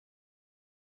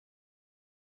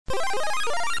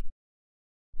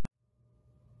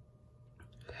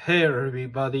Hey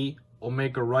everybody,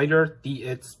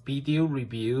 OmegaRiderDX video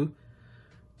review.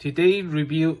 Today's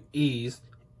review is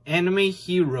Anime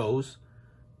Heroes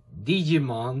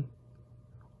Digimon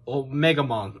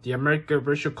Omegamon, the American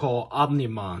version called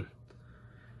Omnimon.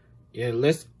 Yeah,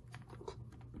 let's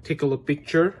take a look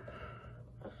picture.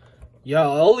 Yeah,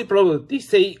 only problem, they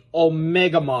say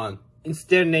Omegamon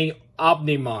instead name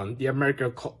Omnimon, the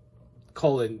American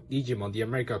call it Digimon, the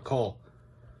American call.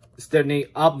 Instead name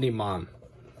Omnimon.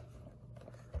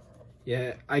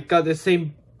 Yeah, I got the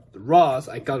same Ross.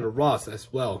 I got a Ross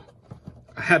as well.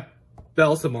 I have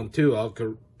Belsamon too. I'll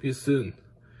go soon.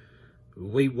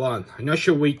 Wave 1. I'm not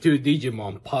sure wave 2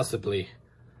 Digimon, possibly.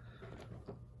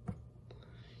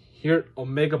 Here,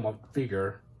 Omegamon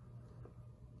figure.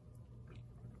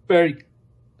 Very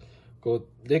good.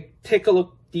 Let's take a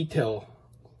look detail.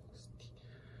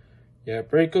 Yeah,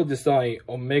 very good design.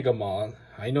 Omegamon.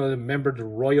 I know, remember the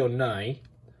Royal Knight.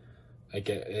 I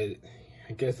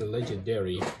guess the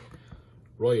legendary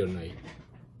Royal Knight.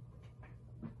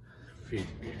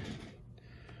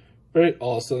 Very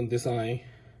awesome design.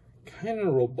 Kind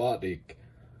of robotic,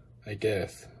 I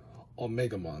guess.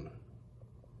 Omegamon.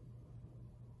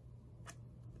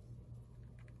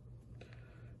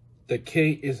 The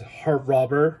K is hard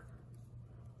rubber,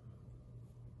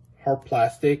 hard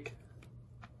plastic.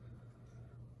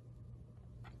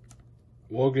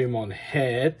 Omegamon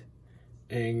head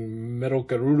and Metal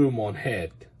Garurumon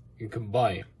head and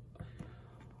combine.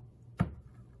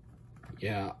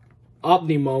 Yeah,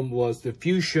 Omnimon was the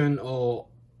fusion of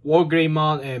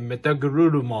Omegamon and Metal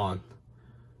Garurumon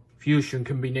fusion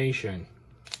combination.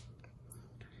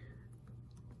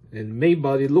 And main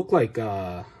body look like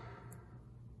I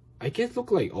guess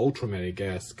look like Ultraman, I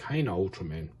guess. Kinda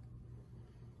Ultraman.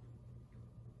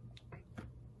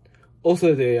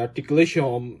 Also the articulation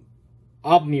of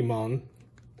Omnimon,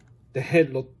 the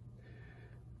head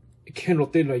it can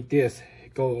rotate like this.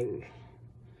 It go,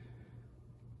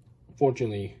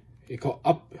 fortunately, it go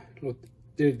up,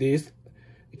 rotate this.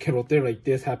 It can rotate like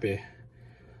this. Happy.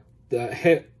 The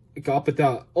head it go up and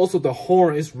down. Also, the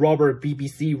horn is rubber,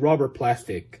 BBC rubber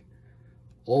plastic.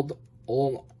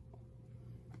 All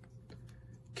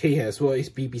K as well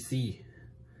is BBC.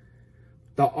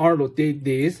 The arm rotate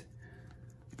this.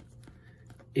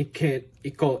 It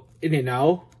go in and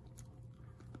out.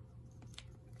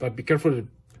 But be careful,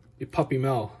 it pop him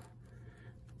out.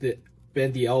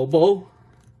 Bend the elbow.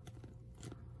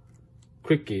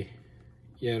 Quickly.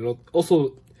 Yeah,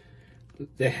 also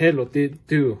the head rotate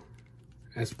too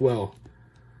as well.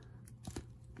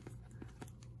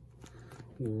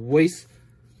 Waist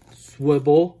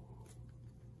swivel.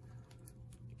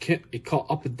 It go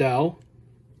up and down.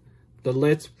 The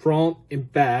legs front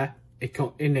and back. It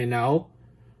go in and out.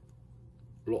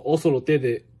 Also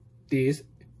rotate this.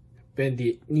 Bend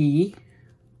the knee.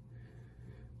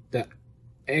 The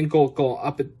ankle go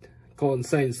up and go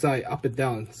inside and side, up and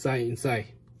down, side and side.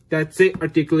 That's it.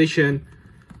 Articulation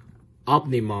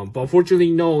Omnimon. But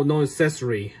unfortunately, no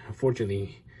accessory.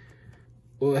 Unfortunately,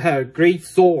 we'll have a great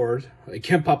sword. It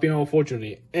can't pop in,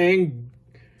 unfortunately, and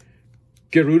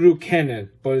Gerudo cannon.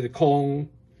 But they call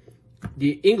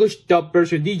the English dub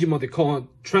version Digimon. They call it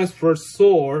Transfer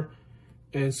Sword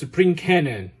and Supreme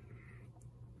Cannon.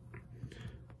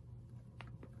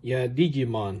 Yeah,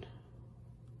 Digimon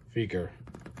figure.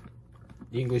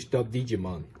 The English dub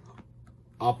Digimon.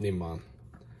 Omnimon.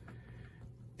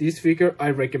 This figure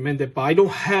I recommend it, but I don't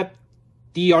have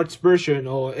the arts version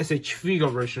or SH figure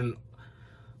version.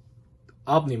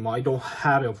 Omnimon, I don't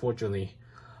have it, unfortunately.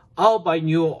 I'll buy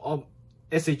new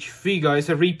SH figure as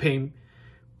a repaint,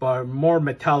 but more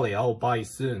metallic. I'll buy it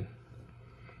soon.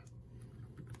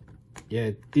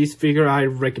 Yeah, this figure I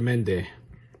recommend it.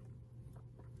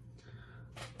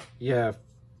 Yeah,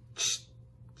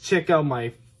 check out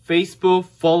my Facebook,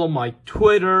 follow my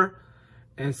Twitter,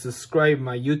 and subscribe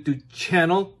my YouTube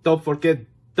channel. Don't forget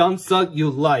thumbs up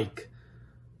you like.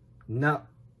 Now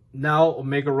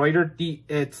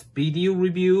OmegaRiderDX video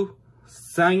review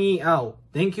signing out.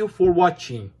 Thank you for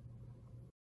watching.